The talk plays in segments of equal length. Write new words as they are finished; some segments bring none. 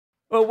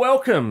Well,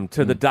 welcome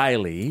to the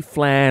daily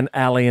Flan,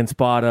 Ali and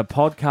Spider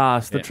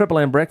podcast, the Triple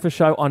M Breakfast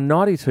Show on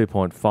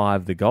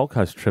 92.5, the Gold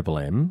Coast Triple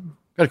M.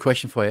 Got a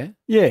question for you.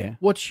 Yeah.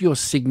 What's your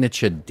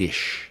signature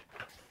dish?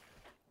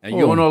 Now,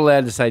 you're not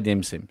allowed to say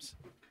dim sims.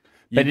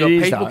 You've But got it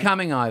is, people though.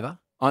 coming over.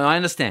 I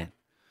understand.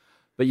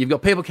 But you've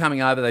got people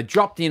coming over. They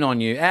dropped in on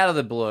you out of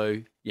the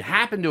blue. You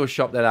happen to a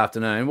shop that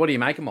afternoon. What do you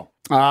make them all?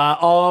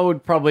 I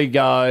would probably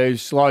go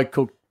slow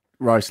cooked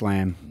roast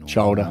lamb,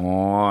 shoulder.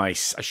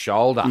 Nice. A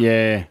shoulder.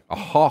 Yeah. A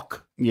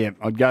hock. Yeah,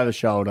 I'd go the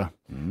shoulder.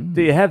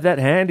 Do you have that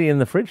handy in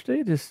the fridge, do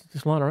you?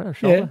 Just lying around,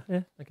 shoulder?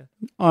 Yeah.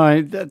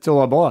 Okay. That's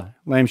all I buy,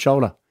 lamb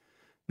shoulder.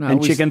 No,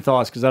 And chicken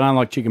thighs, because I don't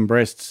like chicken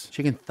breasts.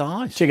 Chicken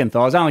thighs. Chicken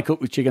thighs, I only cook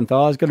with chicken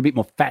thighs. Got a bit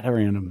more fat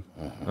around them.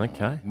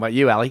 Okay. What,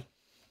 you, Ali?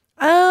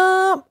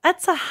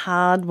 That's a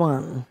hard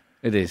one.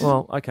 It is.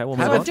 Well, okay. Well,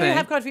 How So move I about on. do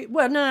have quite a few.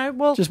 Well, no,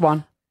 well, Just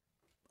one.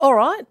 all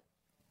right.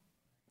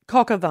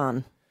 Coq au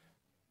vin,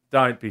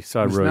 Don't be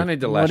so There's rude. no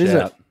need to What lash is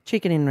out. it?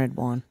 chicken in red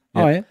wine.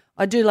 Oh, yeah.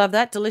 I do love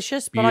that,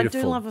 delicious, but I do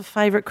Beautiful. love a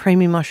favourite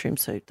creamy mushroom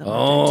soup. That I do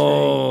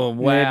Oh,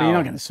 wow. Yeah, but you're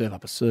not going to serve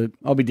up a soup.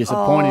 I'll be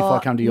disappointed if I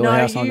come to your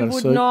house and I you got a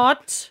would soup.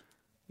 not.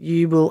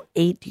 You will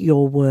eat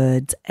your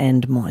words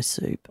and my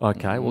soup.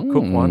 Okay, well,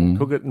 cook one.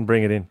 Cook it and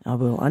bring it in. I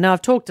will. I know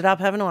I've talked it up,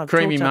 haven't I? I've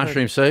Creamy talked up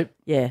mushroom it. soup.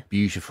 Yeah.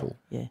 Beautiful.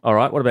 All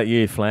right, what about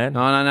you, Flan?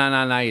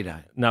 No, you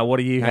don't. No, what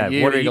do you have?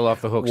 you What do wriggle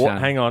off the hook, son.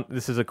 Hang on,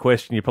 this is a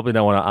question you probably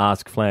don't want to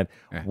ask, Flan.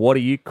 What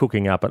are you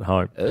cooking up at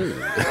home?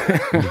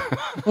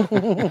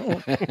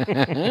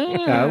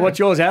 What's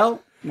yours,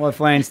 Al? What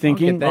Flan's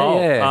thinking? that.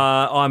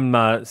 Yeah.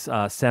 I'm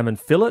salmon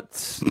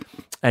fillets,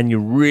 and you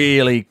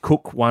really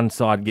cook one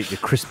side, get your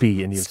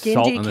crispy, and you Skin,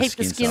 salt, do you on the keep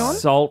the skin skin on?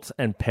 salt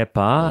and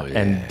pepper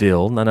and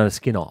dill. No,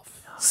 skin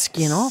off,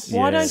 Skin off?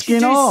 Why Yeah. don't Skin you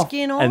do off.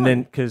 skin on? and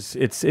then because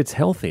it's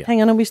healthier.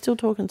 Hang on, are we still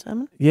talking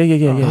salmon?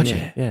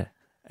 Yeah.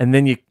 And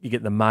then you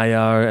get the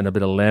mayo and a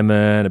bit of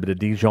lemon, a bit of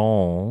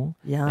Dijon,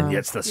 Yeah. and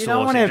it's the sauce. You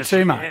don't want to have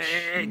too much.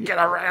 Get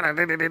around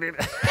it.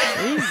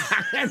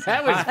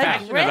 That was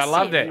passionate. I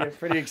loved You're it.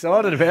 pretty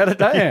excited about it,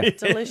 don't you?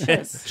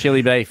 Delicious.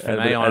 Chili beef for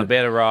me on a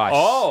bed of rice.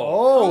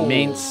 Oh,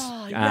 Mince,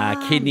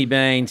 kidney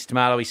beans,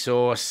 tomatoey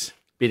sauce,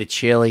 bit of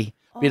chili,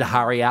 bit of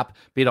hurry up,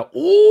 bit of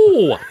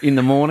in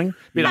the morning,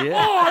 bit of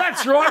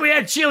that's right, we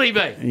had chili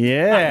beef.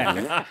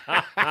 Yeah.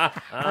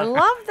 I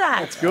love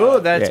that.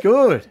 Good. That's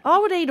good. I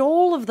would eat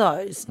all of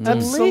those.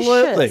 Absolutely.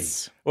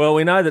 Delicious. well,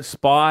 we know that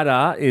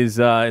Spider is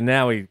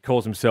now he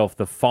calls himself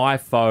the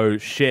FIFO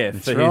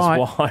chef for right.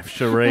 his wife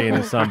Cherie and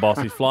his son Boss.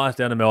 He flies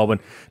down to Melbourne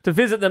to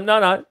visit them.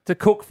 No, to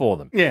cook for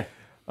them. Yeah.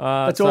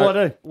 That's so all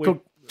I do.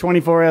 Cook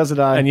 24 hours a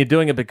day. And you're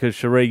doing it because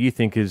Cherie, you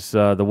think, is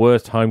the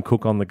worst home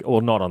cook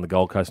not on the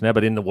Gold Coast now,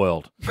 but in the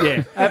world.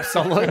 yeah,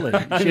 absolutely.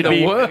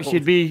 world.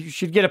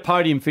 She'd get a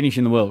podium finish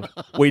in the world.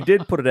 We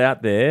did put it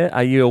out there.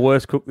 Are you a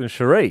worse cook than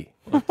Cherie?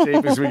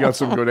 Because we got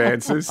some good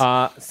answers.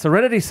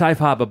 Serenity Safe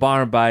Harbour,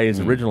 Byron Bay is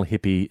original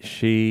hippie.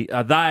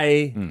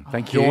 They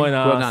Thank you. join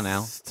Well us done,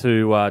 Al.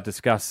 to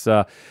discuss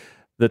the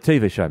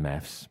TV show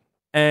Maths.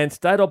 And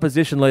State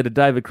Opposition Leader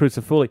David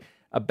Crucifulli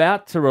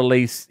about to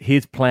release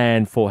his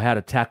plan for how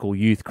to tackle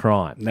youth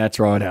crime. That's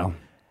right, Al.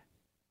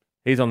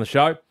 He's on the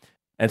show.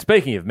 And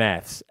speaking of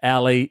maths,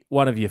 Ali,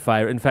 one of your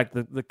favourite. In fact,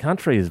 the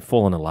country has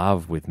fallen in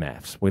love with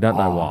maths. We don't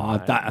know why.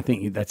 I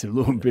think that's a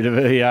little bit of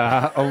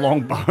a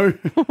long bow.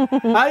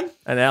 Hey?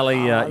 And Ali,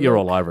 you're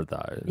all over it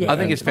though. Yeah. I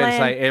think it's fair to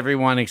Flan- say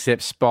everyone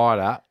except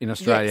Spider in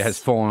Australia Yes. has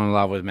fallen in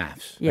love with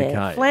maths. Yeah.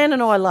 Okay. Flan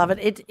and I love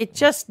it. It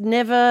just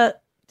never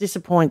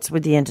disappoints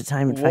with the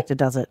entertainment factor,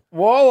 does it?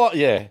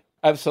 Yeah,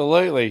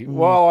 absolutely.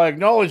 While I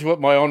acknowledge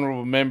what my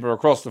honourable member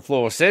across the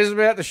floor says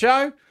about the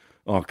show,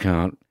 I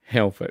can't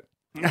help it.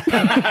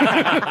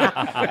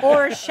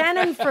 Or as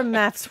Shannon from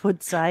Maths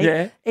would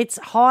say, it's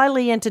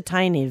highly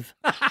entertaining.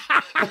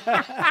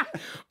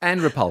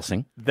 And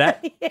repulsing.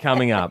 That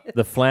coming up,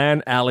 the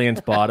Flan, Ali and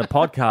Spider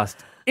podcast.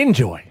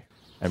 Enjoy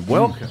and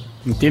welcome.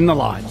 Dim the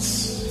lights.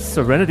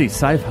 Serenity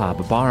Safe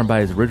Harbour, Byron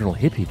Bay's original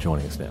hippie,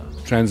 joining us now.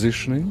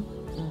 Transitioning.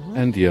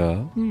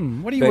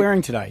 And What are you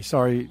wearing today?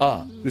 Sorry.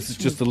 this is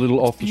just a little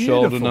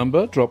off-the-shoulder Beautiful.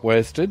 number,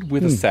 drop-waisted,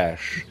 with a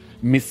sash.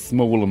 Miss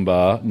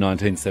Mawullumbar,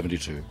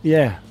 1972.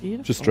 Yeah.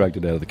 Just dragged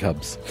it out of the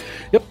Cubs.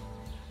 Yep.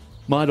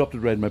 My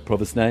adopted Rainbow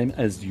Province name,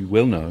 as you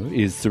well know,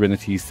 is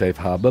Serenity Safe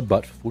Harbour,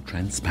 but for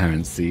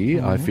transparency,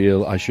 I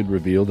feel I should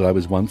reveal that I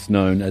was once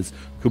known as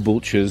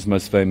Caboolture's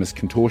most famous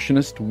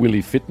contortionist,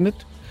 Willie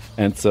Fitnett.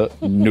 Answer,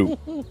 no.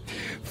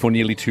 For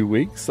nearly 2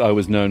 weeks, I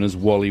was known as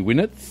Wally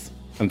Winnets,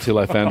 until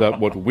I found out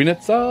what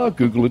Winnets are,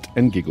 Google it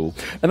and giggle.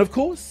 And of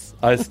course,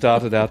 I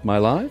started out my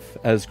life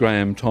as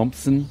Graham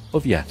Thompson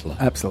of Yatala.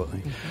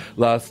 Absolutely.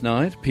 Last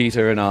night,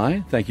 Peter and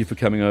I, thank you for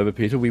coming over,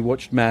 Peter, we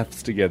watched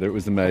Maths together. It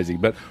was amazing.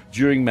 But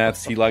during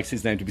Maths, he likes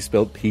his name to be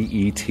spelled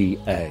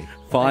P-E-T-A.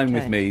 Fine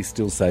with me,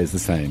 still says the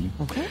same.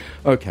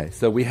 Okay,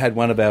 so we had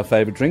one of our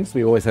favourite drinks.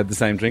 We always have the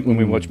same drink when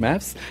we watch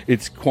Maths.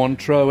 It's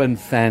Cointreau and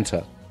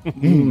Fanta.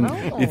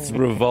 It's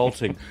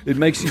revolting. It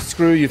makes you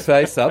screw your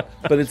face up,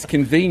 but it's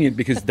convenient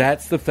because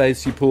that's the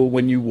face you pull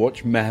when you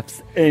watch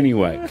Maths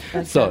anyway.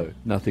 So,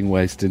 nothing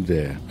wasted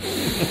there.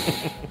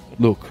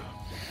 Look,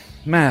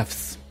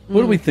 Maths.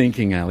 What are we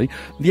thinking, Ali?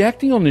 The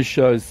acting on this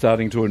show is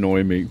starting to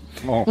annoy me.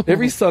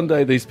 Every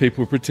Sunday, these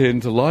people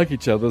pretend to like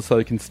each other so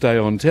they can stay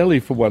on telly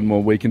for one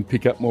more week and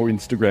pick up more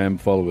Instagram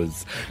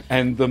followers.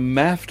 And the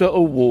MAFTA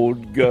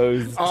award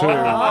goes to...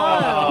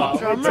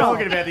 We were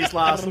talking about this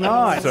last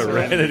night.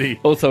 Serenity.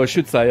 Also, I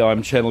should say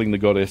I'm channeling the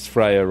goddess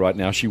Freya right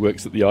now. She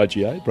works at the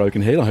IGA,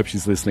 Broken Head. I hope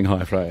she's listening.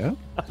 Hi, Freya.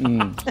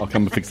 I'll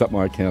come and fix up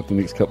my account the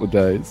next couple of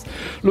days.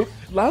 Look,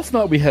 last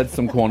night we had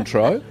some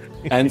Cointreau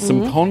and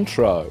some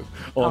Contro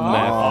on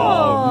that.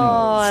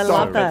 I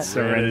love that.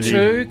 Serenity.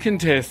 Two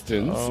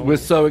contestants were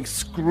so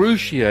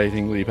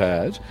excruciatingly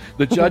bad,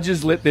 the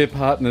judges let their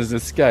partners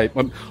escape.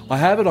 I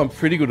have it on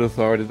pretty good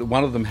authority that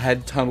one of them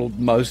had tunnelled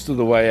most of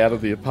the way out of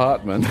the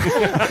apartment.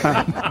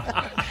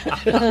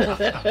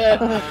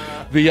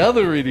 The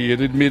other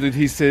idiot admitted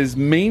he says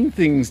mean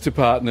things to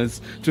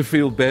partners to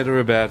feel better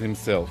about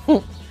himself.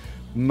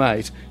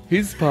 Mate,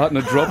 his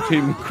partner dropped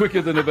him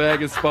quicker than a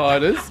bag of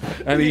spiders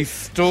and he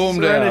stormed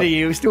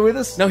Serenity, out. you still with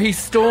us? No, he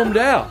stormed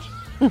out.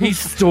 He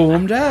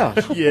stormed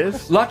out.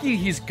 Yes. Lucky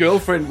his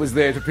girlfriend was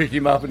there to pick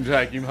him up and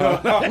take him home.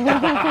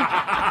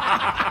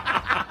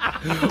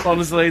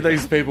 Honestly,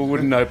 these people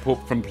wouldn't know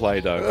poop from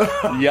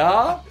Play-Doh.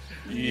 Yeah?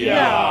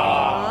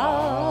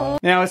 Yeah.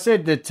 Now, I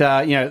said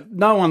that,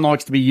 no one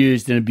likes to be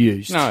used and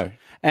abused. No.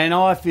 And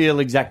I feel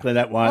exactly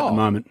that way at the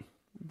moment.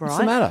 What's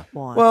the matter?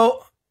 Why?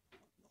 Well,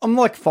 I'm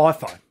like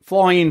FIFO,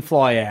 fly in,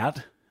 fly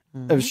out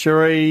of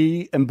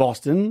Cherie and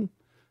Boston,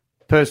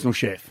 personal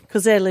chef.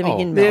 Because they're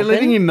living in Melbourne. They're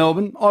living in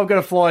Melbourne. I've got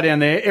to fly down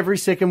there every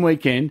second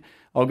weekend.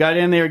 I'll go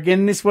down there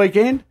again this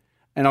weekend,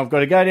 and I've got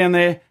to go down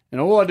there, and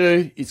all I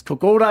do is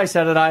cook all day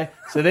Saturday.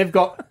 So they've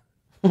got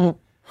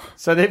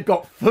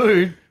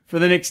food for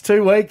the next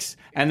 2 weeks,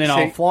 and then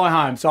I'll fly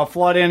home. So I'll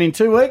fly down in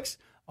 2 weeks.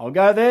 I'll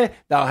go there.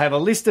 They'll have a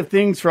list of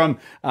things from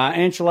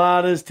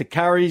enchiladas to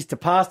curries to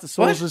pasta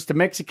sauces to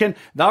Mexican.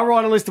 They'll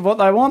write a list of what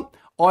they want.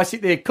 I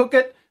sit there, cook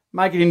it,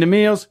 make it into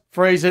meals,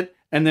 freeze it,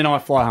 and then I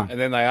fly home. And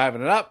then they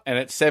open it up, and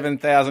it's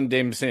 7,000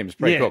 dim sims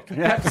pre-cooked.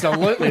 Yeah,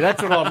 absolutely.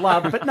 That's what I'd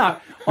love. But no,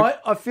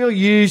 I feel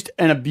used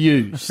and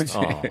abused.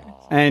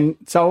 And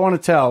so I want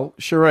to tell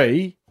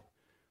Cherie,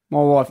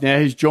 my wife now,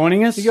 who's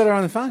joining us. You got her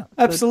on the phone.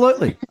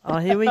 Absolutely. Oh,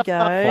 here we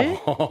go.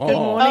 Good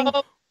morning.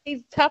 Oh,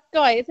 he's a tough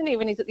guy, isn't he,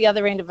 when he's at the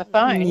other end of a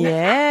phone?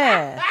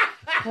 Yeah.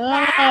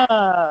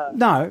 Oh.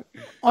 No,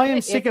 I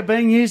am sick of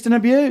being used and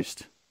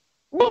abused.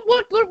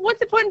 What's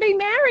the point in being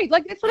married?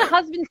 Like, that's what a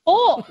husband's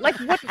for. Like,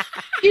 what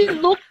you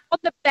look on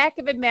the back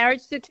of a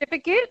marriage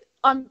certificate,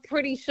 I'm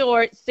pretty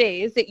sure it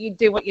says that you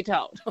do what you're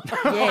told.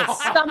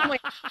 Yes. Somewhere.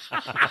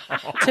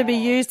 To be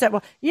used that way.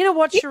 You know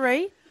what,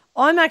 Cherie?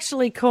 I'm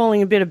actually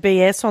calling a bit of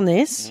BS on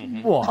this.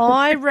 What?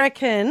 I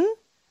reckon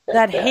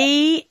that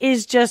he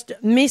is just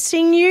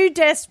missing you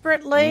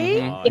desperately,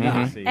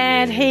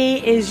 and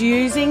he is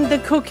using the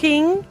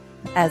cooking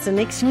as an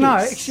excuse. No,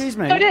 excuse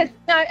me. No, it is.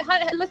 No,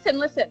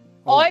 listen.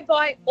 I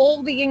buy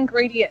all the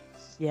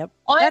ingredients. Yep.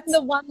 I'm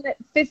the one that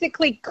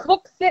physically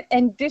cooks it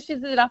and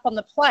dishes it up on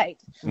the plate.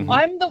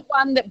 I'm the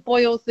one that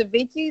boils the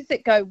veggies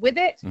that go with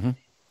it.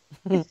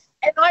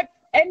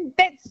 And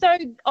that's so,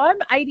 I'm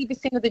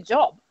 80% of the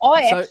job.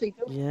 I actually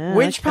do it. Yeah,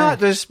 Which part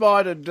does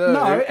Spider do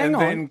No, hang and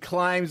on. then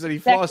claims that he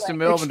flies to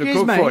Melbourne to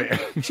Excuse cook me. for you?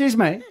 Excuse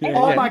me.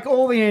 I'll make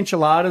all the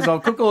enchiladas. I'll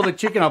cook all the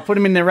chicken. I'll put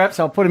them in their wraps.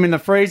 I'll put them in the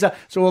freezer.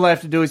 So all they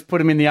have to do is put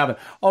them in the oven.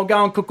 I'll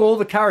go and cook all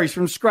the curries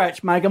from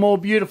scratch, make them all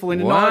beautiful in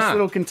nice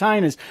little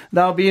containers.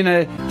 They'll be in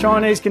a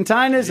Chinese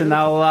containers, and they'll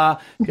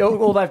all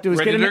they have to do is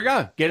Ready get them, to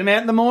go. get them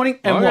out in the morning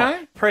and Okay.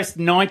 what? Press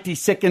 90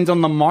 seconds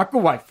on the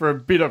microwave for a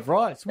bit of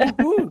rice.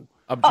 Woo-hoo.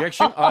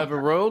 Objection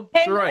overruled.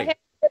 Three.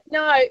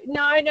 No,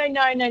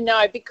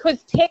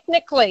 because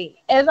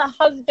technically, as a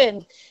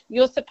husband,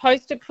 you're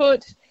supposed to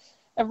put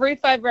a roof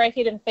over our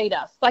head and feed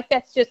us. Like,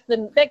 that's just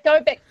that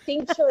go back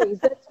centuries.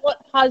 That's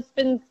what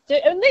husbands do.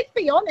 And let's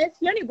be honest,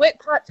 you only work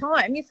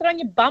part-time. You sit on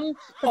your bum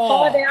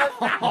for 5 hours,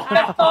 for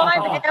 5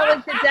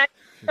 hours a day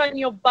on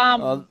your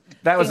bum.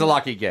 That was a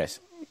lucky guess.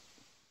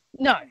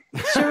 No.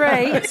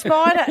 Cherie,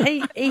 Spider,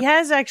 he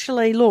has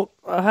actually, look,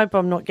 I hope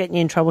I'm not getting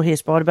you in trouble here,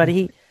 Spider, but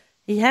he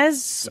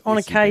has on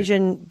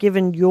occasion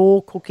given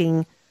your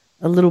cooking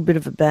a little bit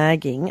of a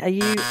bagging. Are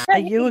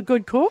you a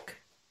good cook?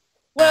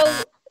 Well,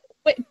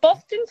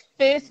 Boston's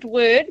first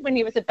word when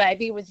he was a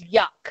baby was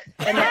yuck.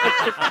 And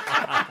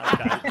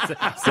that was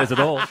just... Says it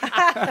all.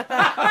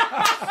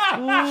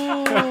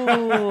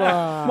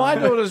 My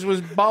daughter's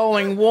was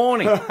bowling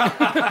warning.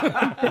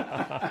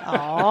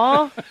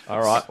 Oh,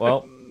 All right,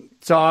 well,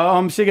 So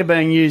I'm sick of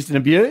being used and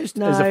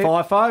abused as a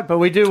FIFO, but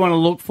we do want to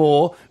look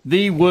for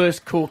the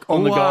worst cook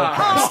on the Gold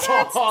Coast.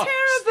 that's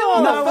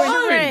terrible. No,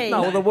 Sorry.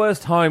 no, well, the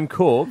worst home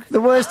cook.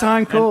 The worst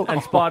home cook.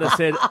 And Spider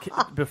said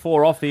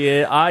before off the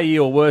air, are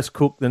you a worse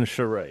cook than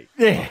Cherie?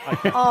 Yeah.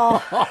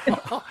 I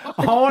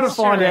want to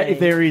find out if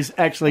there is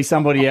actually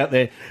somebody out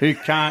there who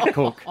can't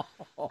cook. Hey,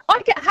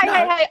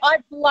 I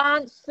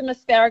blanched some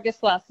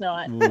asparagus last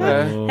night.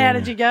 How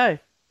did you go?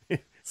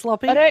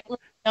 Sloppy? I don't know.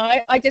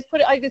 I just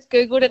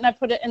Googled it and I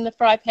put it in the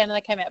fry pan and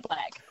they came out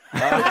black.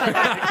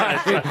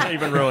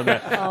 Even ruined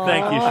that.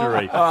 Thank you,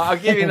 Cherie. I'll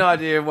give you an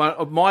idea of one.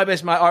 Of my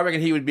best mate, I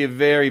reckon he would be a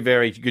very,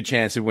 very good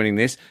chance of winning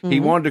this. He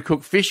wanted to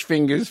cook fish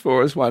fingers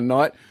for us one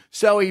night,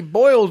 so he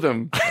boiled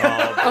them.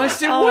 I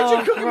said, what'd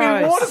you cook them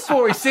in water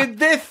for? He said,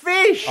 they're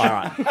fish. All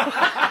right.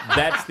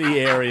 That's the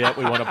area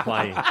we want to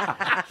play in.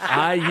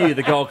 Are you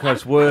the Gold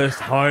Coast worst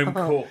home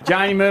cook?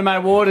 Janie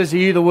Mermaid Waters, are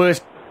you the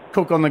worst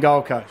cook on the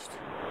Gold Coast?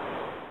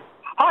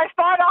 Hi,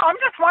 Spider. I'm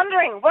just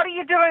wondering, what are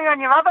you doing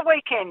on your other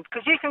weekend?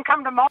 Because you can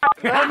come to my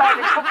mermaid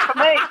and cook for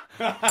me.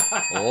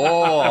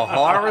 Oh,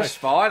 hire a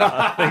spider.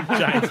 I think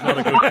Jane's not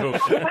a good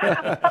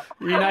cook.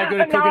 You no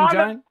good at cooking,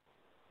 Jane?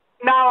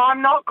 No,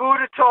 I'm not good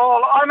at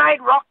all. I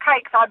made rock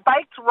cakes. I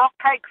baked rock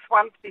cakes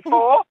once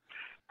before,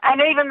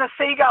 and even the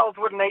seagulls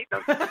wouldn't eat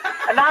them.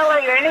 And they'll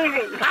eat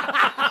anything.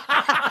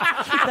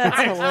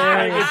 That's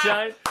hilarious.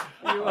 Jane.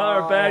 You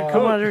are a bad I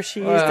cook. wonder if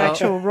she used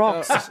actual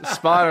rocks.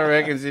 Spider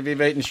reckons if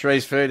you've eaten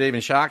Shrie's food, even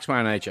sharks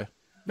won't eat you.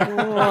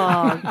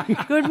 Oh.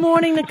 Good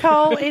morning,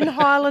 Nicole in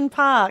Highland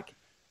Park.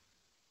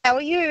 How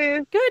are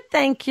you? Good,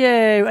 thank you.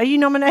 Are you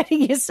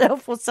nominating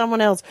yourself or someone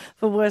else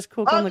for worst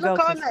cook on the Gold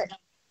Coast?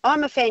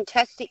 I'm a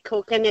fantastic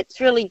cook, and it's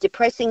really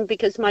depressing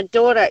because my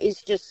daughter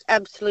is just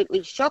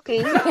absolutely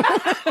shocking.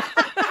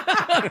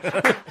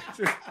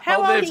 How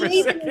old are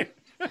you?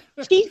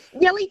 She's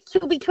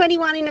she'll be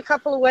 21 in a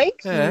couple of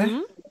weeks.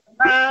 Yeah.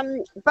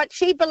 But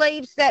she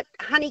believes that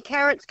honey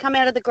carrots come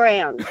out of the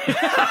ground.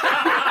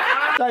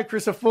 Dave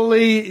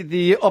Crisafulli,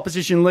 the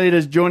opposition leader,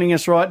 is joining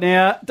us right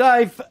now.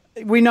 Dave,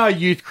 we know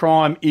youth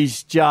crime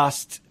is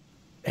just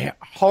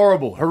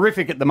horrible,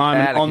 horrific at the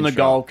moment on the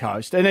Gold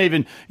Coast, and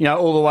even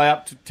all the way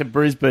up to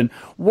Brisbane.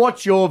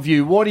 What's your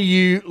view? What are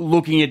you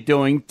looking at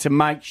doing to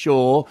make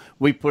sure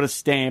we put a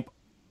stamp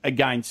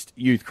against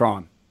youth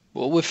crime?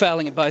 Well, we're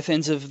failing at both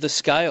ends of the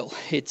scale.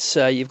 It's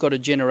you've got a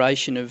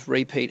generation of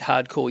repeat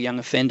hardcore young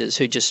offenders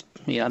who just,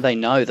 they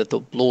know that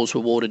the laws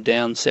were watered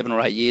down 7 or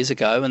 8 years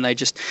ago, and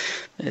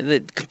they're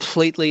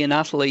completely and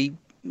utterly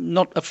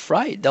not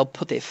afraid. They'll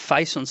put their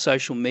face on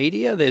social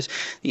media. There's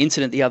the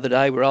incident the other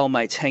day where old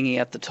mate's hanging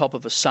out the top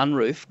of a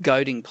sunroof,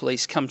 goading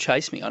police, come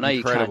chase me. I know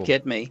you can't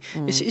get me.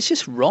 It's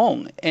just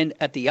wrong. And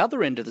at the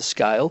other end of the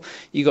scale,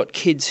 you got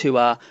kids who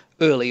are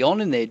early on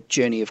in their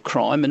journey of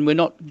crime, and we're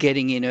not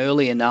getting in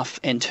early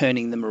enough and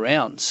turning them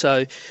around.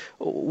 So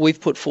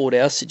we've put forward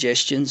our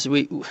suggestions.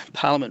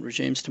 Parliament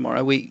resumes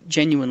tomorrow. We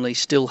genuinely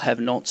still have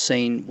not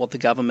seen what the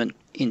government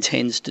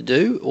intends to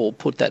do or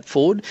put that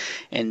forward,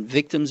 and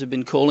victims have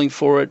been calling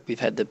for it. We've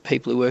had the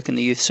people who work in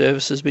the youth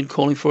services been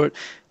calling for it.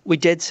 We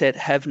dead set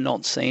have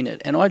not seen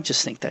it, and I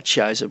just think that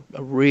shows a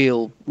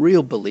real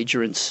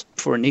belligerence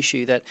for an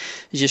issue that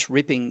is just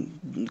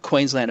ripping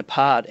Queensland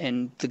apart,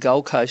 and the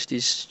Gold Coast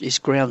is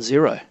ground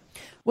zero.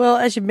 Well,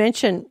 as you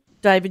mentioned,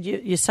 David,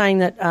 you're saying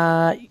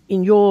that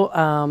in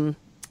your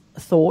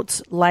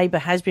thoughts, Labor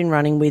has been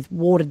running with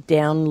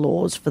watered-down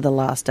laws for the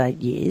last 8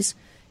 years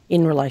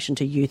in relation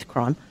to youth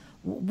crime.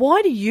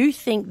 Why do you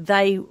think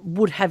they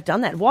would have done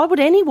that? Why would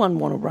anyone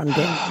want to run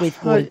down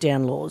with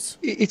watered-down laws?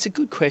 It's a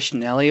good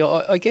question, Ali.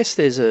 I guess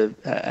there's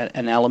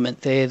an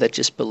element there that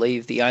just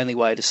believe the only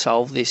way to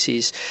solve this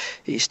is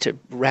to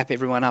wrap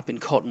everyone up in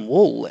cotton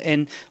wool.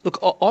 And look,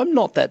 I'm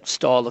not that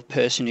style of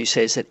person who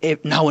says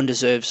that no one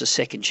deserves a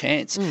second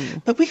chance.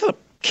 But we got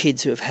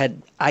kids who have had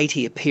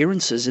 80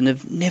 appearances and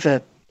have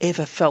never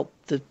ever felt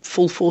the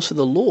full force of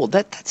the law.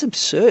 That's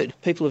absurd.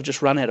 People have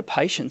just run out of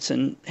patience,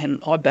 and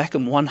I back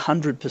them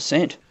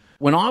 100%.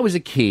 When I was a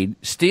kid,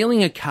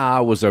 stealing a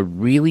car was a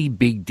really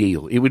big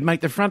deal. It would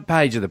make the front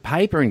page of the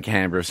paper in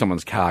Canberra if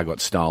someone's car got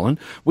stolen.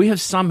 We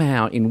have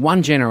somehow, in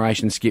one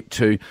generation, skipped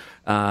to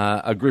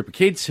a group of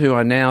kids who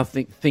are now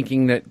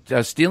thinking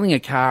that stealing a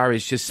car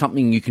is just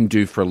something you can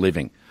do for a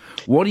living.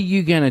 What are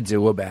you going to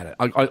do about it?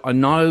 I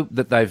know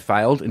that they've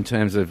failed in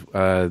terms of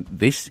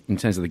in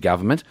terms of the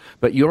government,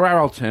 but you're our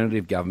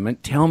alternative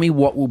government. Tell me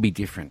what will be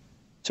different.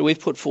 So we've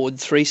put forward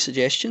 3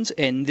 suggestions,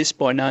 and this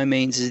by no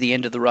means is the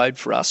end of the road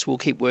for us. We'll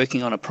keep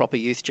working on a proper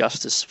youth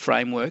justice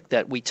framework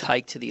that we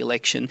take to the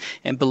election,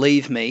 and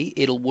believe me,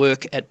 it'll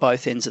work at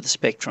both ends of the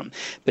spectrum.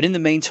 But in the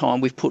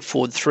meantime, we've put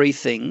forward 3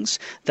 things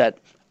that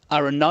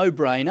are a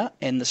no-brainer,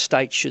 and the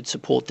state should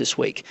support this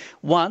week.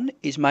 One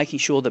is making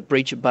sure that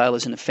breach of bail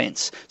is an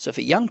offence. So if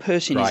a young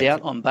person is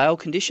out on bail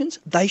conditions,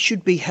 they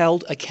should be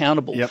held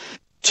accountable. Yep.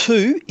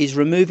 2 is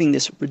removing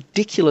this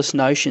ridiculous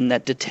notion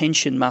that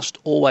detention must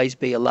always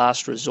be a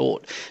last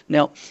resort.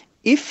 Now,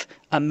 if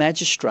a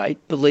magistrate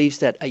believes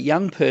that a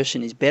young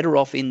person is better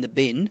off in the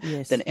bin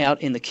than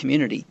out in the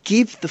community,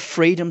 give the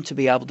freedom to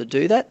be able to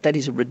do that. That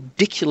is a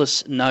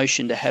ridiculous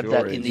notion to have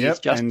that in the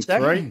Youth Justice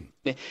Act.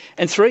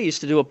 And 3 is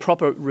to do a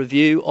proper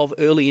review of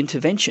early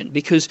intervention,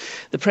 because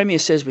the Premier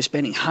says we're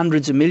spending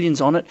hundreds of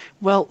millions on it.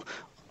 Well,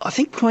 I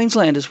think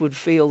Queenslanders would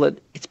feel that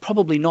it's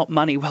probably not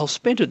money well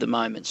spent at the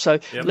moment. So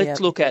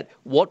let's look at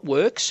what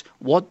works,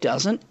 what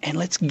doesn't, and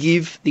let's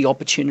give the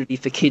opportunity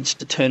for kids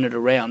to turn it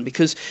around,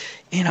 because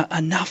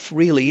enough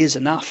really is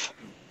enough.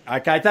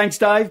 Okay, thanks,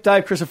 Dave.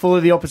 Dave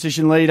Crisafulli, the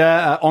opposition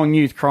leader on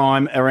youth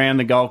crime around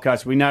the Gold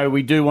Coast. We know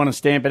we do want to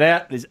stamp it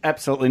out. There's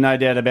absolutely no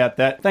doubt about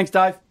that. Thanks,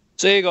 Dave.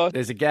 See you guys.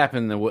 There's a gap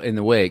in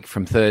the week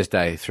from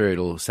Thursday through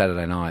till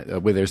Saturday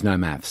night where there's no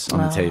maths on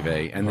the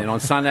TV. And then on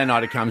Sunday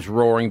night, it comes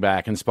roaring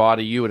back. And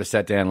Spider, you would have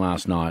sat down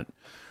last night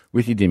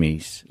with your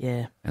dimmies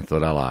and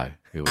thought, hello,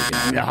 here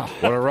we go.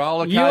 What a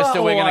roller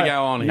coaster we're going to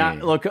go on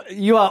here. Look,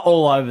 you are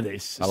all over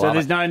this, so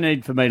there's no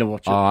need for me to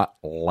watch it. I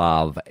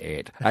love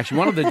it. Actually,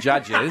 one of the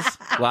judges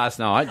last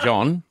night,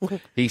 John,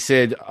 he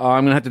said,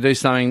 I'm going to have to do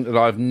something that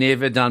I've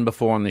never done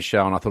before on this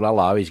show. And I thought,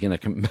 hello, he's going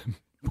to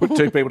put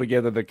two people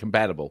together that are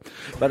compatible.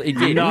 But he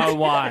didn't. No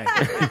way.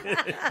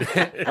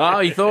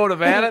 He thought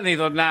about it and he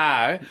thought,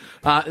 no.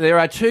 There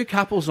are two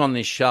couples on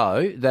this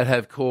show that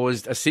have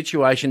caused a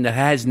situation that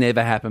has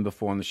never happened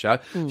before on the show.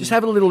 Just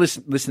have a little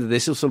listen to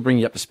this. It'll sort of bring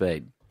you up to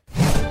speed.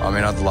 I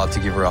mean, I'd love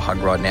to give her a hug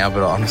right now,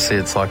 but honestly,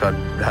 it's like I'd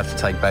have to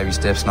take baby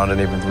steps, and I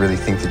don't even really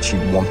think that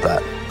she'd want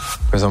that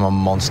because I'm a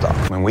monster.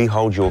 When we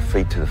hold your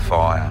feet to the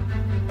fire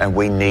and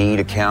we need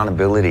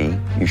accountability,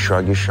 you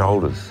shrug your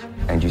shoulders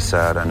and you say,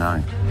 I don't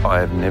know. I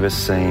have never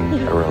seen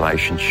a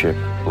relationship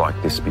like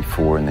this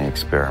before in the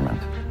experiment.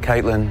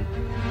 Caitlin,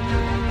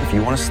 if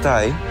you want to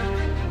stay,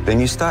 then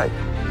you stay.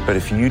 But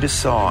if you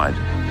decide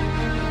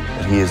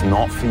that he is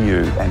not for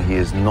you and he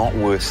is not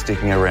worth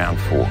sticking around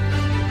for,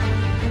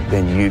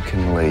 then you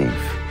can leave.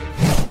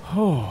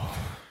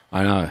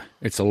 I know.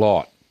 It's a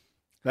lot.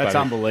 That's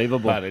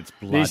unbelievable. But it's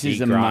bloody This is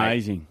great.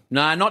 amazing.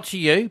 No, not to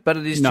you, but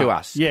it is to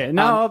us. Yeah,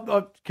 no,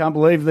 I can't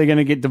believe they're going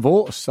to get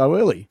divorced so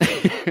early.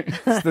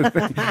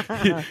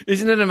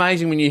 Isn't it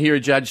amazing when you hear a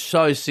judge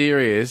so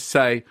serious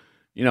say,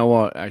 you know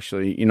what,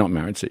 actually, you're not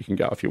married, so you can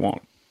go if you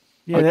want.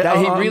 Yeah,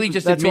 He really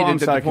just that's why I'm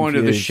admitted that so the point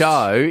of the confused.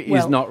 show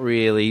is not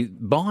really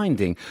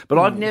binding. But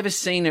I've never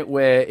seen it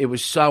where it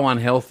was so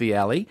unhealthy,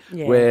 Ali,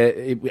 where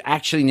it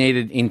actually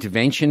needed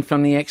intervention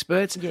from the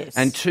experts. Yes.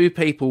 And two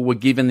people were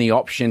given the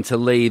option to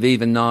leave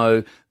even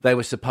though they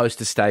were supposed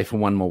to stay for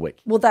one more week.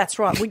 Well, that's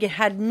right. We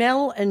had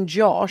Mel and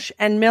Josh,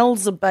 and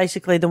Mel's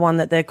basically the one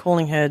that they're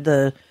calling her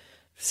the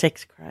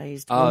sex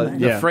crazed woman.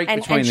 The freak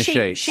And between the she,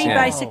 sheets. She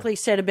basically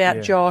said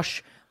about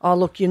Josh, oh,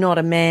 look, you're not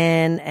a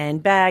man,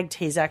 and bagged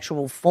his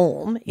actual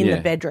form in the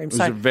bedroom. It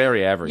was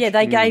very average. Yeah,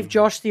 they gave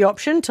Josh the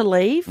option to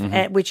leave,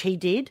 which he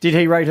did. Did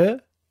he rate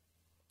her?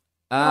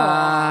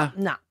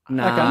 No.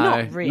 No,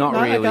 not really. Not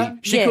really. Okay.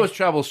 She caused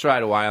trouble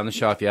straight away on the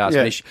show, if you ask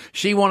me.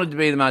 She wanted to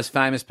be the most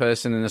famous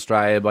person in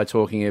Australia by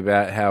talking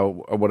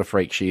about what a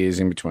freak she is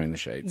in between the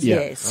sheets.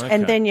 Yes.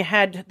 And then you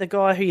had the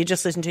guy who you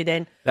just listened to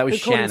then. That was who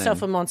called Shannon.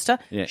 himself a monster.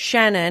 Yeah.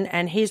 Shannon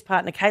and his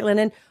partner, Caitlin.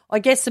 And I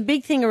guess the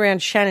big thing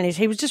around Shannon is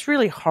he was just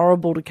really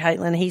horrible to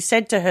Caitlin. He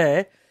said to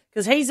her,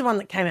 because he's the one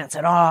that came out and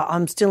said, oh,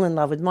 I'm still in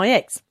love with my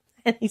ex.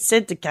 And he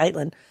said to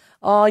Caitlin,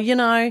 oh, you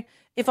know,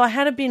 if I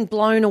had been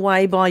blown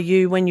away by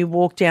you when you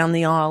walked down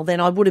the aisle, then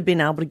I would have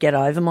been able to get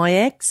over my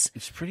ex.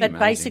 It's pretty But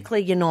amazing.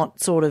 basically, you're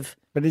not sort of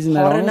But isn't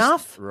that hot honest?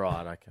 enough.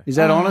 Right, okay. Is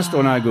that honest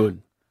or no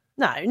good?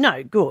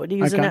 No, good.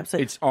 He was an Okay.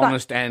 absolute. It's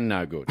honest and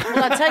no good.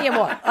 Well, I tell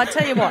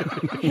you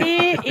what.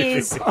 Here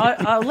is.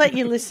 I'll let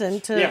you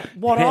listen to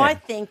what I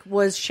think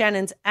was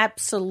Shannon's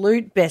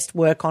absolute best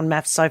work on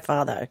maths so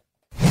far, though.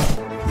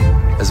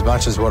 As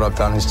much as what I've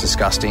done is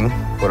disgusting,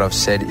 what I've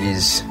said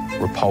is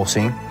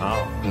repulsing,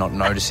 not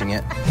noticing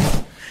it.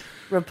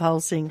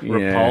 Repulsing.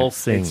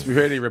 Repulsing. It's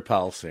really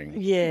repulsing.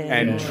 Yeah.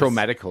 And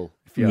traumatical.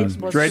 If you ask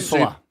me. was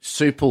Dreadful.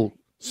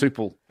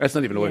 Supple. That's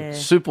not even a word. Yeah.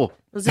 Supple.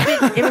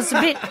 It was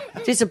a bit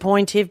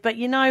disappointing, but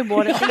you know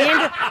what?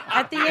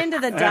 At the end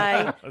of the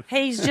day,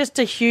 he's just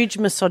a huge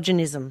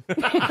misogynism.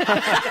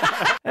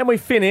 And we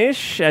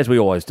finish, as we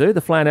always do,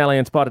 the Flan, Alley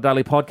and Spider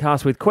Daily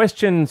podcast with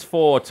questions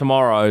for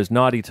tomorrow's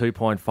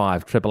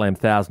 92.5 Triple M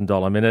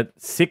 $1,000 minute,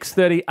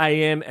 6:30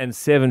 a.m. and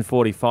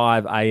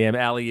 7:45 a.m.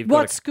 Ali, you've got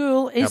What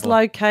school is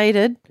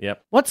located?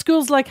 Yep. What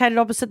school's located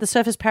opposite the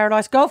Surfers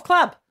Paradise Golf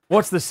Club?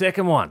 What's the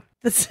second one?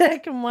 The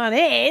second one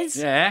is.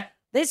 Yeah.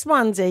 This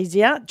one's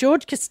easier.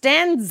 George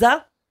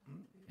Costanza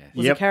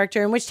was a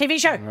character in which TV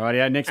show?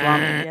 Rightio, next one.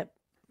 Yep.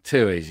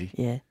 Too easy.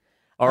 Yeah.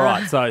 All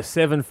right, so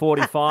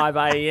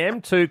 7:45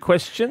 a.m., 2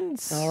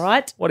 questions. All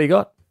right. What do you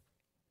got?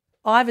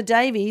 Ivor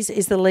Davies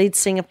is the lead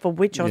singer for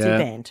which Aussie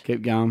band?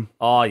 Keep going.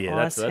 Oh, yeah,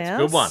 that's a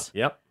good one. Icehouse.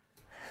 Yep.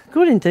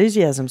 Good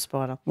enthusiasm,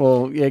 Spider.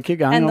 Well, yeah, keep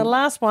going. And the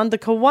last one, the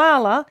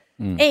koala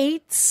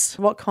eats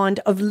what kind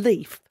of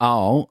leaf?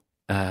 Oh,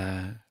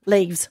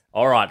 Leaves.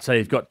 All right, so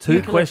you've got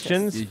 2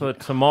 questions for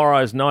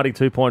tomorrow's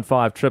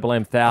 92.5 Triple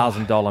M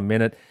 $1,000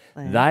 minute.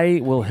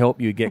 They will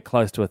help you get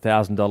close to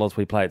 $1,000.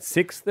 We play at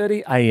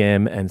 6:30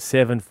 a.m. and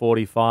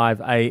 7:45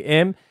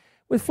 a.m.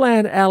 with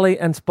Flan, Alley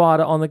and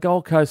Spider on the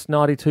Gold Coast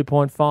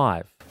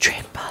 92.5.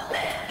 Triple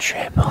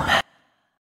M.